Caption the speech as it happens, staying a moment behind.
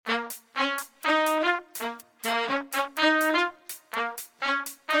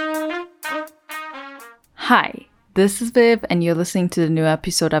Hi, this is Viv, and you're listening to the new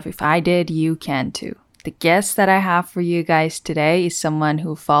episode of If I Did, You Can Too. The guest that I have for you guys today is someone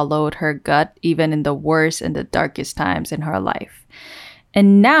who followed her gut even in the worst and the darkest times in her life.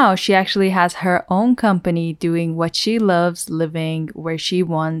 And now she actually has her own company doing what she loves, living where she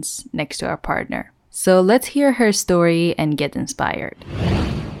wants next to her partner. So let's hear her story and get inspired.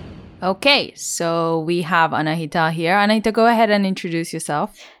 Okay, so we have Anahita here. Anahita, go ahead and introduce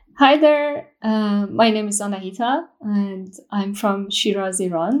yourself. Hi there, my name is Anahita and I'm from Shiraz,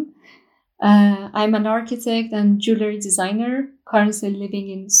 Iran. I'm an architect and jewelry designer, currently living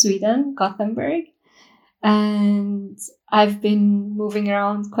in Sweden, Gothenburg. And I've been moving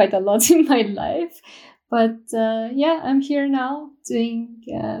around quite a lot in my life. But I'm here now doing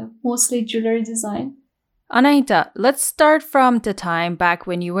mostly jewelry design. Anahita, let's start from the time back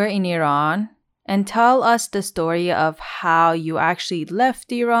when you were in Iran and tell us the story of how you actually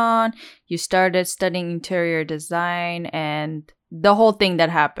left Iran, you started studying interior design, and the whole thing that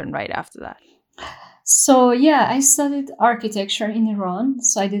happened right after that. So I studied architecture in Iran.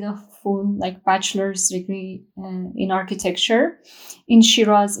 So I did a full bachelor's degree in architecture in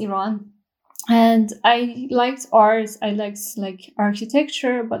Shiraz, Iran. And I liked art. I liked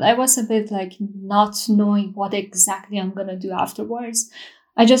architecture, but I was a bit not knowing what exactly I'm gonna do afterwards.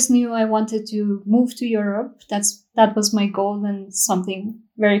 I just knew I wanted to move to Europe. That was my goal and something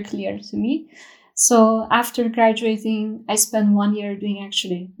very clear to me. So after graduating, I spent 1 year doing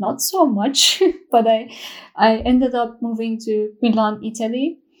actually not so much, but I ended up moving to Milan,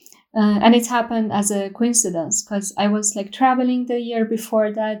 Italy. And it happened as a coincidence because I was traveling the year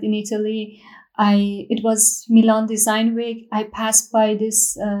before that in Italy. It was Milan Design Week. I passed by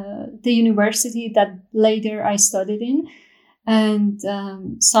the university that later I studied in, and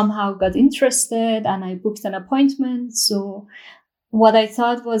somehow got interested, and I booked an appointment. So what I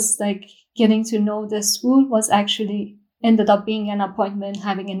thought was getting to know the school was actually ended up being an appointment,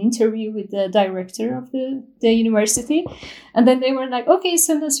 having an interview with the director of the university. And then they were like, okay,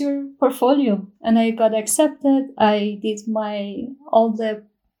 send us your portfolio. And I got accepted. I did all the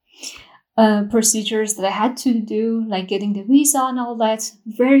procedures that I had to do, like getting the visa and all that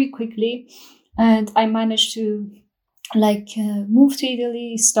very quickly. And I managed to move to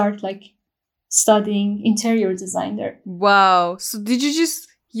Italy, start studying interior design there. Wow. So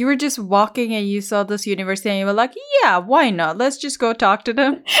you were just walking and you saw this university and you were like, yeah, why not? Let's just go talk to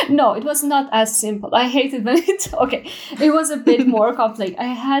them. No, it was not as simple. I hated when it was a bit more complex. I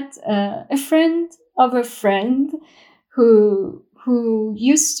had a friend of a friend who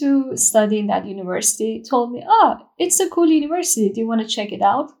used to study in that university told me, it's a cool university. Do you want to check it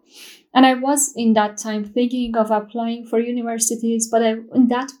out? And I was in that time thinking of applying for universities, but in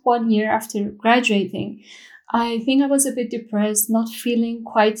that 1 year after graduating, I think I was a bit depressed, not feeling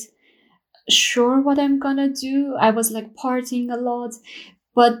quite sure what I'm gonna do. I was partying a lot,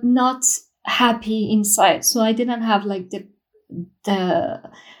 but not happy inside. So I didn't have the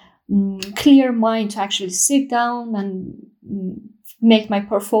clear mind to actually sit down and make my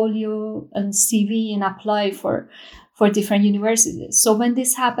portfolio and CV and apply for different universities. So when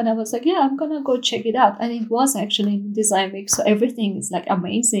this happened, I was like, I'm gonna go check it out. And it was actually in Design Week. So everything is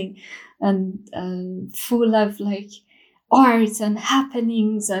amazing and full of art and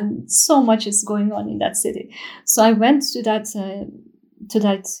happenings, and so much is going on in that city. So I went to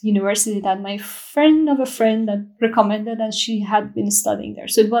that university that my friend of a friend that recommended, and she had been studying there.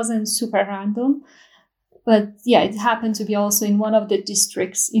 So it wasn't super random. But it happened to be also in one of the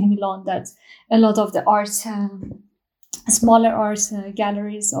districts in Milan that a lot of the art, smaller art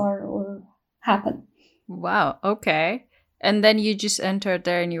galleries or happen. Wow. Okay. And then you just entered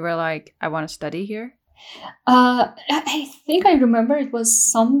there and you were like, I want to study here? I think I remember it was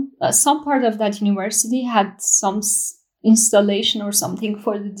some part of that university had some installation or something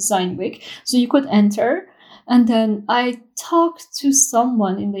for the Design Week. So you could enter. And then I talked to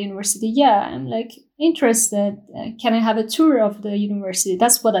someone in the university. I'm interested. Can I have a tour of the university?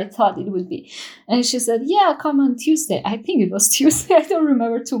 That's what I thought it would be. And she said, come on Tuesday. I think it was Tuesday. I don't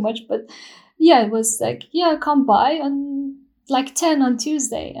remember too much, but it was come by on 10 on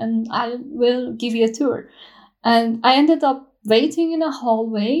Tuesday and I will give you a tour. And I ended up waiting in a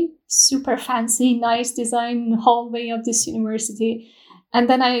hallway, super fancy, nice design hallway of this university. And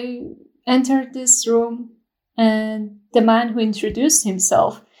then I entered this room, and the man who introduced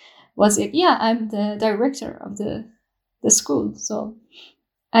himself was I'm the director of the school. So,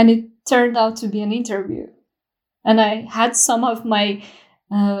 and it turned out to be an interview, and I had some of my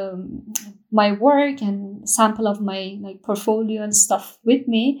my work and sample of my portfolio and stuff with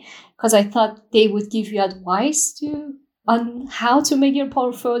me, because I thought they would give you advice to on how to make your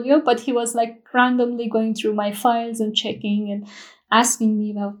portfolio, but he was like randomly going through my files and checking and asking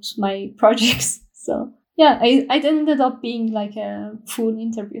me about my projects. So yeah, I ended up being like a full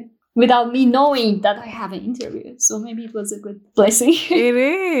interview without me knowing that I have an interview. So maybe it was a good blessing. It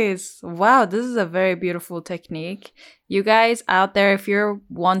is. Wow, this is a very beautiful technique. You guys out there, if you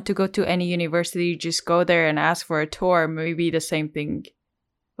want to go to any university, just go there and ask for a tour. Maybe the same thing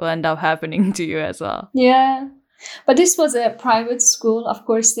will end up happening to you as well. Yeah. But this was a private school. Of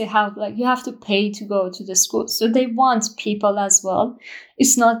course, they have like, you have to pay to go to the school. So they want people as well.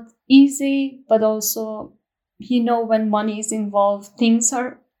 It's not easy, but also, when money is involved, things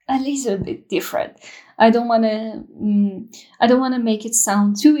are a little bit different. I don't want to make it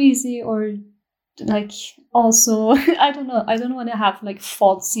sound too easy, or like, also, I don't know. I don't want to have like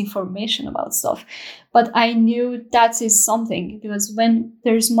false information about stuff, but I knew that is something, because when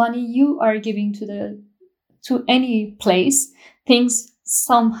there's money you are giving to any place, things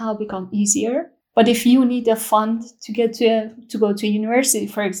somehow become easier. But if you need a fund to get to go to university,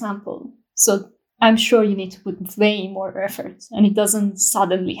 for example, so I'm sure you need to put way more effort, and it doesn't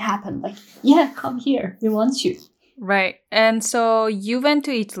suddenly happen like, yeah, come here, we want you. Right. And so you went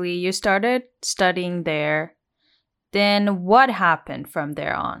to Italy, you started studying there. Then what happened from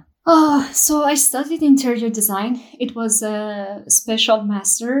there on? So I studied interior design. It was a special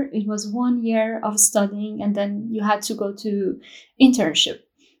master. It was 1 year of studying, and then you had to go to internship.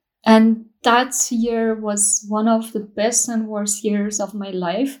 And that year was one of the best and worst years of my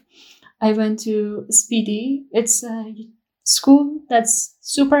life. I went to SPD. It's a school that's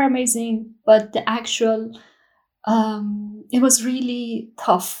super amazing, but the actual, it was really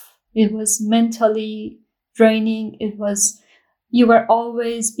tough. It was mentally draining. You were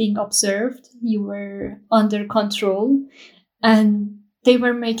always being observed. You were under control, and they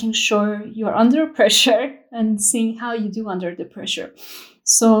were making sure you're under pressure and seeing how you do under the pressure.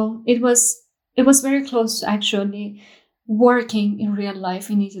 So it was very close to actually working in real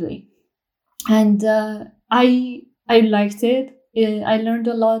life in Italy. And I liked it. I learned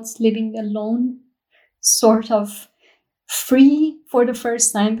a lot living alone, sort of free for the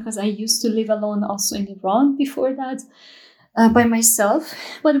first time, because I used to live alone also in Iran before that, by myself,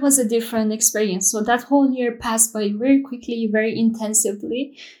 but it was a different experience. So that whole year passed by very quickly, very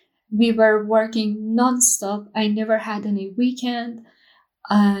intensively. We were working nonstop. I never had any weekend,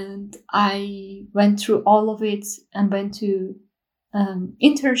 and I went through all of it and went to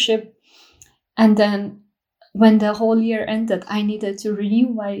internship. And then when the whole year ended, I needed to renew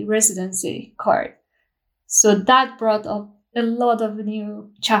my residency card. So that brought up a lot of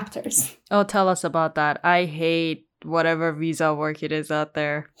new chapters. Oh, tell us about that. I hate whatever visa work it is out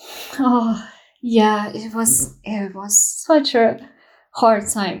there. Oh, yeah, it was such a hard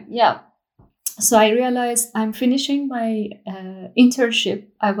time. Yeah. So I realized I'm finishing my internship.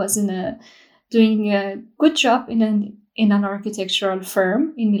 I was doing a good job in an architectural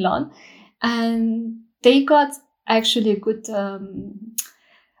firm in Milan, and they got actually a good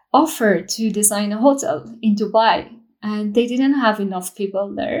offer to design a hotel in Dubai, and they didn't have enough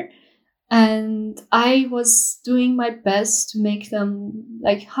people there. And I was doing my best to make them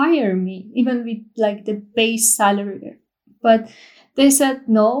like hire me, even with like the base salary. But they said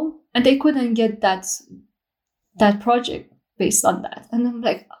no, and they couldn't get that project based on that. And I'm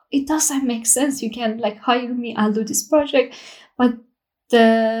like, it doesn't make sense. You can like hire me, I'll do this project. But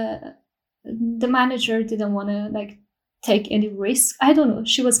the manager didn't want to like take any risk. I don't know.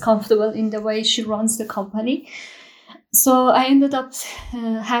 She was comfortable in the way she runs the company. So I ended up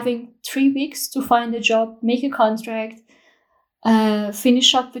having 3 weeks to find a job, make a contract,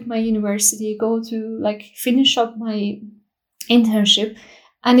 finish up with my university, go to like finish up my internship.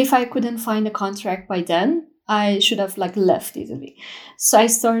 And if I couldn't find a contract by then, I should have like left Italy. So I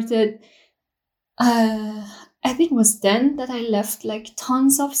started, I think it was then that I left like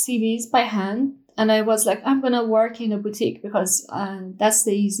tons of CVs by hand. And I was like, I'm going to work in a boutique because that's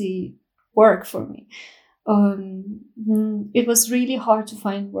the easy work for me. It was really hard to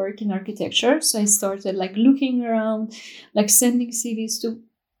find work in architecture. So I started like looking around, like sending CVs to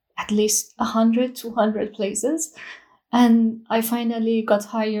at least 100, 200 places. And I finally got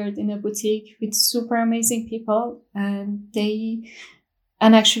hired in a boutique with super amazing people. And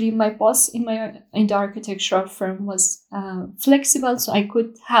actually my boss in the architectural firm was flexible. So I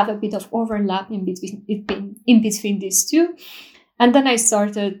could have a bit of overlap in between these two. And then I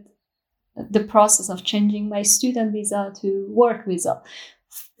started the process of changing my student visa to work visa,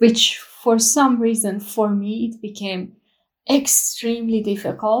 which for some reason for me, it became extremely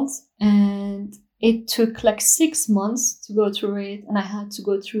difficult. And it took like 6 months to go through it. And I had to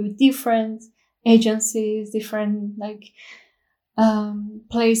go through different agencies, different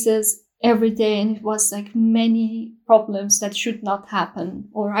places every day, and it was like many problems that should not happen.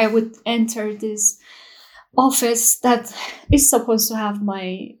 Or I would enter this office that is supposed to have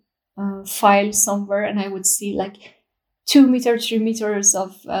my file somewhere, and I would see like 3 meters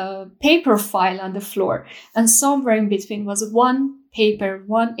of paper file on the floor, and somewhere in between was one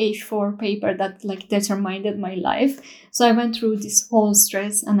A4 paper that like determined my life. So I went through this whole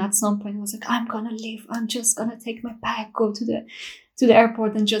stress, and at some point I was like, I'm gonna leave. I'm just gonna take my bag, go to the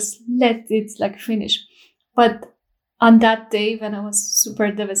airport, and just let it like finish. But on that day, when I was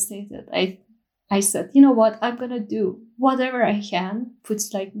super devastated, I said, you know what, I'm gonna do whatever I can, put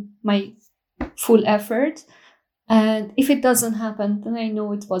like my full effort, and if it doesn't happen, then I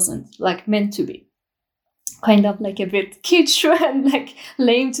know it wasn't like meant to be. Kind of like a bit kitsch and like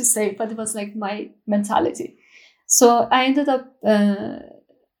lame to say, but it was like my mentality. So I ended up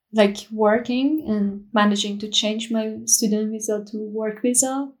like working and managing to change my student visa to work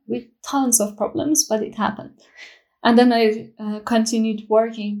visa with tons of problems, but it happened. And then I continued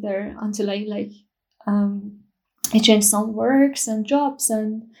working there until I changed some works and jobs,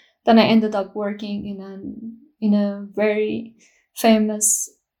 and then I ended up working in a very famous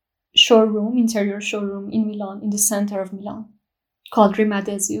showroom, interior showroom in Milan, in the center of Milan, called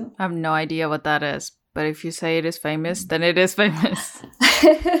Rimadesio. I have no idea what that is, but if you say it is famous, then it is famous.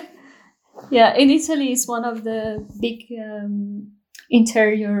 Yeah, in Italy, it's one of the big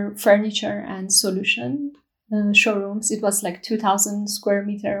interior furniture and solution showrooms. It was like 2,000 square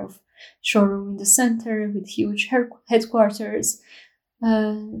meter of showroom in the center with huge headquarters,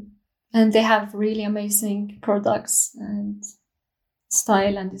 and they have really amazing products and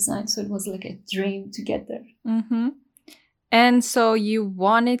style and design. So it was like a dream to get there. Mm-hmm. And so you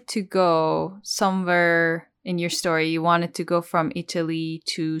wanted to go somewhere in your story. You wanted to go from Italy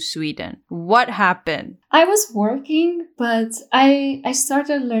to Sweden. What happened? I was working, but I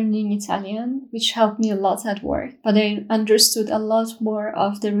started learning Italian, which helped me a lot at work. But I understood a lot more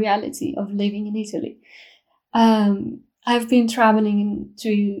of the reality of living in Italy. I've been traveling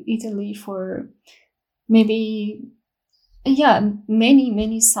to Italy for maybe,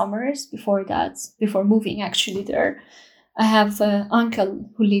 many summers before that, before moving actually there. I have an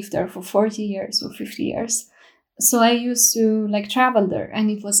uncle who lived there for 40 years or 50 years. So I used to like travel there, and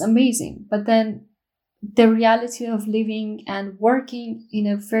it was amazing. But then the reality of living and working in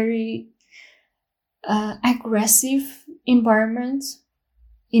a very aggressive environment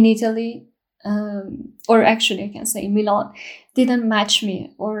in Italy, or actually I can say Milan, didn't match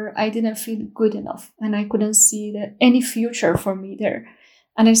me, or I didn't feel good enough, and I couldn't see any future for me there.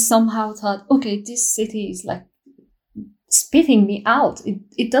 And I somehow thought, okay, this city is like spitting me out.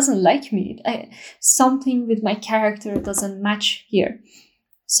 It doesn't like me. Something with my character doesn't match here.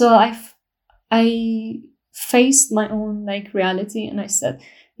 So I faced my own like reality, and I said,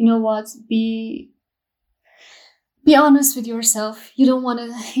 you know what, be honest with yourself. You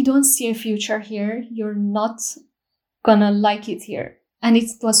don't see a future here. You're not gonna like it here. And it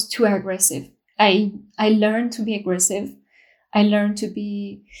was too aggressive. I learned to be aggressive. I learned to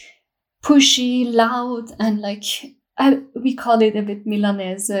be pushy, loud, and like we call it a bit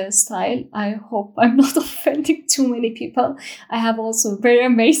Milanese style. I hope I'm not offending too many people. I have also very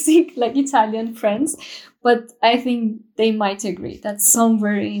amazing like Italian friends, but I think they might agree that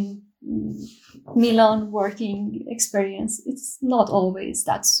somewhere in Milan working experience, it's not always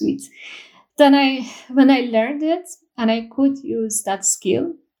that sweet. Then when I learned it and I could use that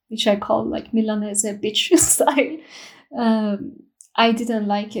skill, which I call like Milanese bitch style, I didn't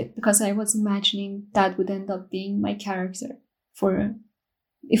like it because I was imagining that would end up being my character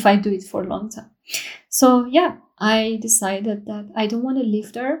if I do it for a long time. So yeah, I decided that I don't want to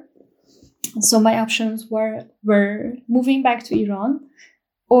live there. So my options were moving back to Iran,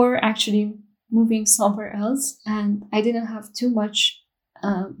 or actually moving somewhere else. And I didn't have too much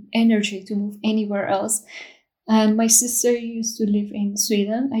energy to move anywhere else. And my sister used to live in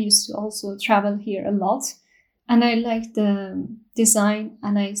Sweden. I used to also travel here a lot. And I liked the design,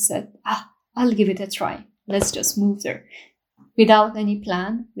 and I said, I'll give it a try. Let's just move there without any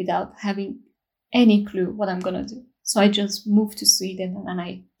plan, without having any clue what I'm going to do. So I just moved to Sweden, and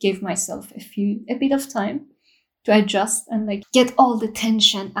I gave myself a bit of time to adjust and like get all the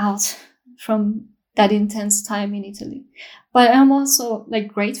tension out from that intense time in Italy. But I'm also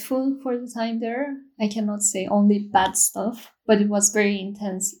like grateful for the time there. I cannot say only bad stuff, but it was very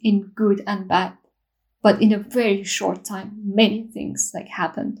intense in good and bad. But in a very short time, many things like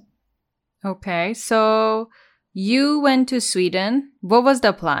happened. Okay, so you went to Sweden. What was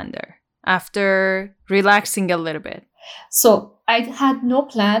the plan there after relaxing a little bit? So I had no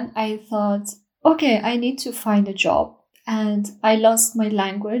plan. I thought okay, I need to find a job. And I lost my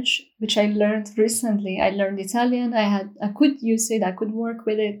language, which I learned recently. I learned Italian. I could use it. I could work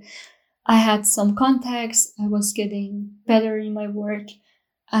with it. I had some contacts. I was getting better in my work.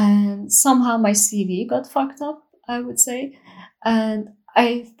 And somehow my CV got fucked up, I would say. And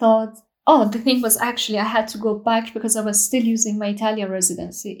I thought, oh, the thing was actually I had to go back because I was still using my Italian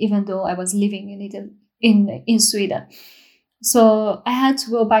residency, even though I was living in Italy, in Sweden. So I had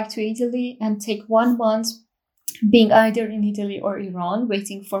to go back to Italy and take 1 month being either in Italy or Iran,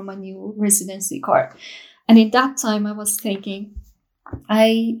 waiting for my new residency card. And in that time, I was thinking,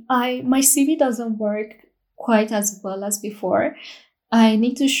 my CV doesn't work quite as well as before. I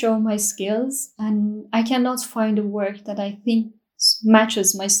need to show my skills, and I cannot find a work that I think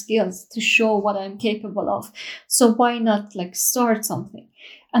matches my skills to show what I'm capable of. So why not like start something?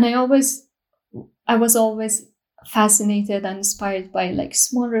 And I was always fascinated and inspired by like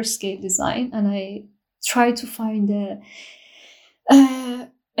smaller scale design, and I tried to find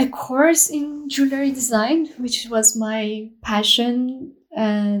a course in jewelry design, which was my passion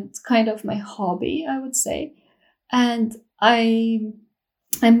and kind of my hobby, I would say. And I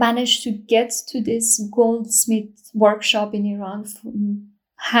managed to get to this goldsmith workshop in Iran.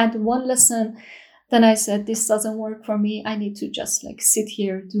 Had one lesson, then I said, this doesn't work for me. I need to just like sit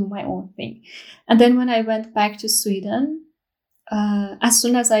here, do my own thing. And then when I went back to Sweden, as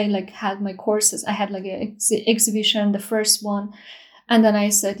soon as I like had my courses, I had like an exhibition, the first one. And then I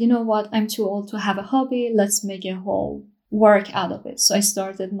said, you know what, I'm too old to have a hobby. Let's make a whole work out of it. So I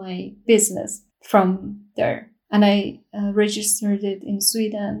started my business from there. And I registered it in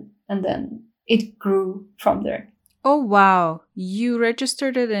Sweden, and then it grew from there. Oh, wow. You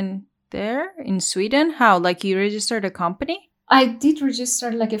registered it in there in Sweden? How? Like you registered a company? I did register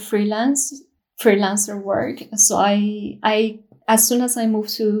like a freelancer work. So I as soon as I moved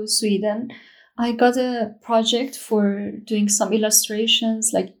to Sweden, I got a project for doing some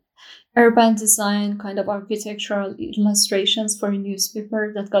illustrations, like urban design, kind of architectural illustrations for a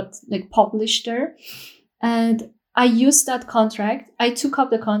newspaper that got like published there. And I used that contract. I took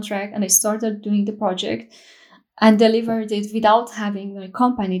up the contract and I started doing the project and delivered it without having my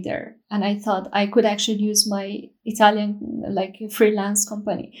company there. And I thought I could actually use my Italian like freelance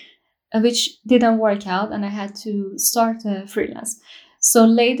company, which didn't work out, and I had to start a freelance. So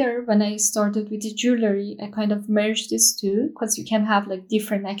later, when I started with the jewelry, I kind of merged these two because you can have like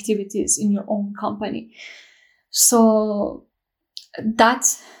different activities in your own company. So that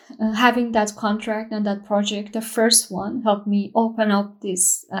having that contract and that project, the first one, helped me open up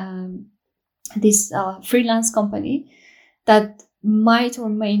this freelance company that might or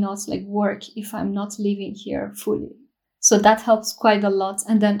may not like work if I'm not living here fully. So that helps quite a lot.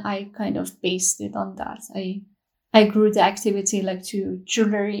 And then I kind of based it on that. I grew the activity like to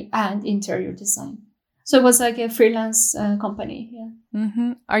jewelry and interior design. So it was like a freelance company. Yeah.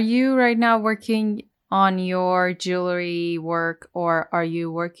 Mm-hmm. Are you right now working on your jewelry work, or are you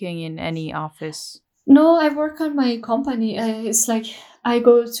working in any office? No, I work on my company. It's like I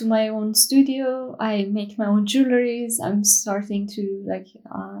go to my own studio. I make my own jewelries. I'm starting to like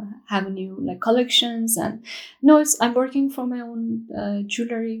have new like collections, and no, I'm working for my own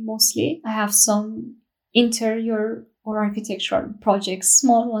jewelry mostly. I have some interior or architectural projects,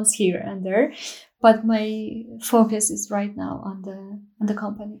 small ones here and there, but my focus is right now on the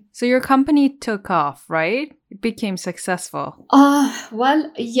company. So your company took off, right? It became successful.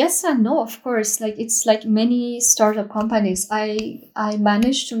 Well, yes and no, of course. Like it's like many startup companies. I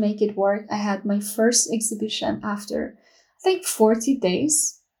managed to make it work. I had my first exhibition after I think 40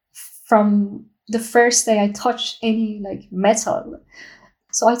 days from the first day I touched any like metal.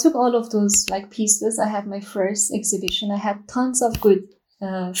 So I took all of those like pieces. I had my first exhibition. I had tons of good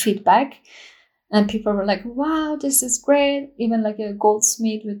feedback. And people were like, wow, this is great. Even like a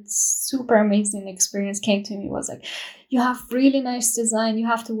goldsmith with super amazing experience came to me, was like, you have really nice design. You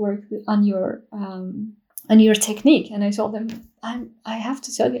have to work on your technique. And I told him, I have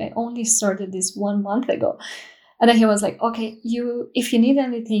to tell you, I only started this 1 month ago. And then he was like, okay, if you need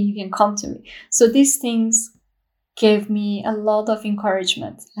anything, you can come to me. So these things gave me a lot of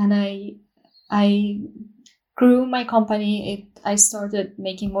encouragement. And I grew my company. I started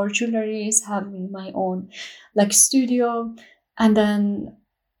making more jewelries, having my own like studio. And then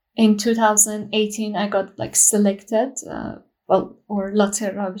in 2018, I got like selected, or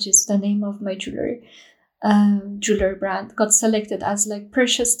Latera, which is the name of my jewelry brand, got selected as like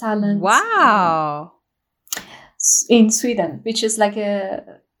Precious Talent. Wow. In Sweden, which is like a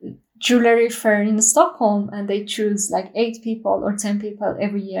jewelry fair in Stockholm, and they choose like 8 people or 10 people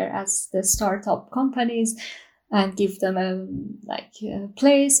every year as the startup companies. and give them a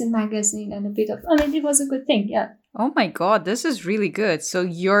place in magazine and a bit of, I mean, it was a good thing. Yeah. Oh my God, this is really good. So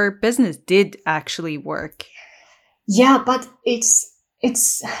your business did actually work. Yeah, but it's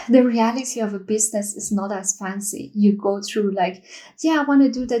the reality of a business is not as fancy. You go through like, yeah, I want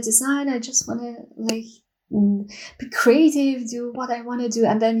to do the design. I just want to like be creative, do what I want to do.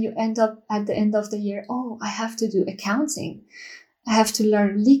 And then you end up at the end of the year, oh, I have to do accounting. I have to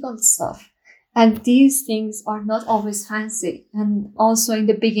learn legal stuff. And these things are not always fancy. And also in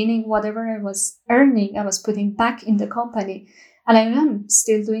the beginning, whatever I was earning, I was putting back in the company. And I am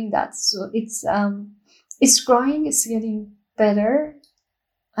still doing that. So it's growing, it's getting better.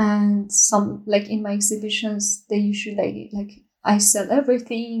 And some, like in my exhibitions, they usually like I sell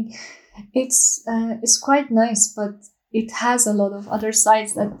everything. It's quite nice, but it has a lot of other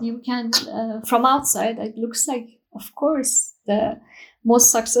sides that you can from outside. It looks like, of course, the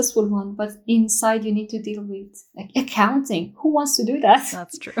most successful one, but inside you need to deal with like accounting. Who wants to do that?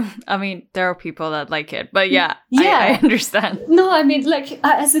 That's true. I mean, there are people that like it, but yeah. I Yeah. understand. No, I mean, like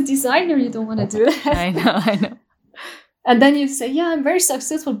as a designer, you don't want to do that. I know. And then you say, yeah, I'm very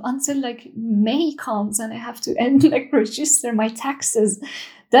successful until like May comes and I have to register my taxes.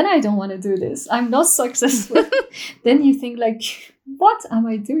 Then I don't want to do this. I'm not successful. Then you think like, what am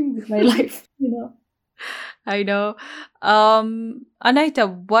I doing with my life? You know? I know. Anahita,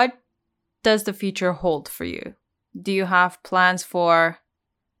 what does the future hold for you? Do you have plans for,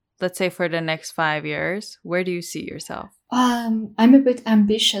 let's say, for the next 5 years? Where do you see yourself? I'm a bit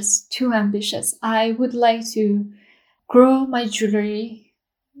ambitious, too ambitious. I would like to grow my jewelry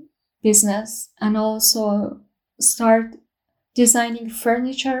business and also start designing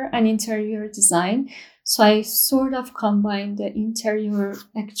furniture and interior design. So I sort of combine the interior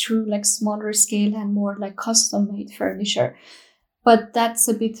like through like smaller scale and more like custom made furniture. But that's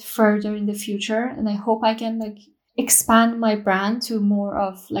a bit further in the future. And I hope I can like expand my brand to more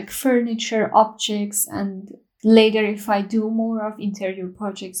of like furniture objects. And later, if I do more of interior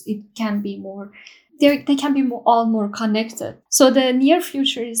projects, it can be more, they can be all more connected. So the near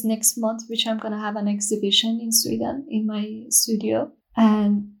future is next month, which I'm going to have an exhibition in Sweden in my studio.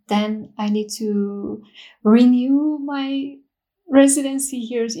 And then I need to renew my residency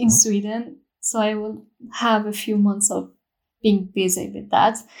here in Sweden. So I will have a few months of being busy with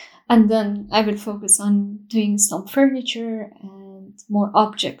that. And then I will focus on doing some furniture and more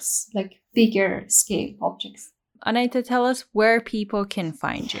objects, like bigger scale objects. Anahita, tell us where people can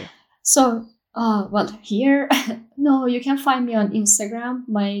find you. So, well, here, no, you can find me on Instagram.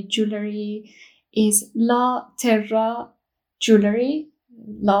 My jewelry is La Terra Jewelry,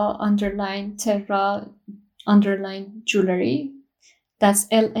 La_Terra_ jewelry. That's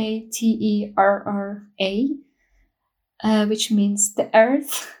LATERRA, which means the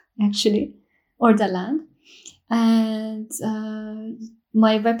earth, actually, or the land. And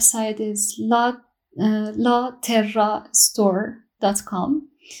my website is laterrastore.com.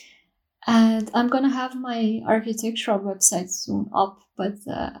 And I'm going to have my architectural website soon up, but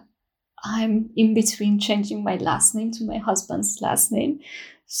I'm in between changing my last name to my husband's last name.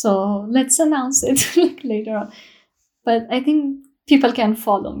 So let's announce it later on. But I think people can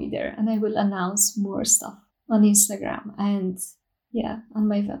follow me there, and I will announce more stuff on Instagram and on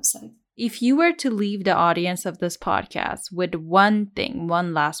my website. If you were to leave the audience of this podcast with one thing,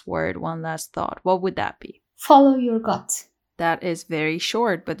 one last word, one last thought, what would that be? Follow your gut. That is very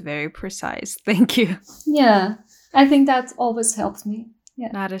short, but very precise. Thank you. Yeah, I think that always helps me.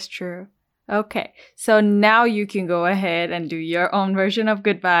 Yeah, that is true. Okay, so now you can go ahead and do your own version of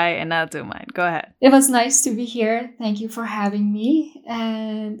goodbye, and I'll do mine. Go ahead. It was nice to be here. Thank you for having me.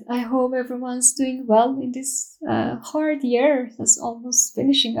 And I hope everyone's doing well in this hard year that's almost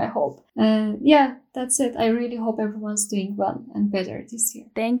finishing, I hope. And that's it. I really hope everyone's doing well and better this year.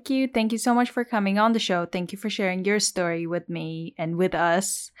 Thank you. Thank you so much for coming on the show. Thank you for sharing your story with me and with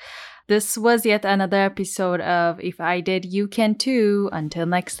us. This was yet another episode of If I Did, You Can Too. Until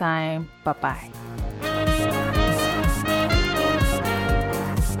next time, bye-bye.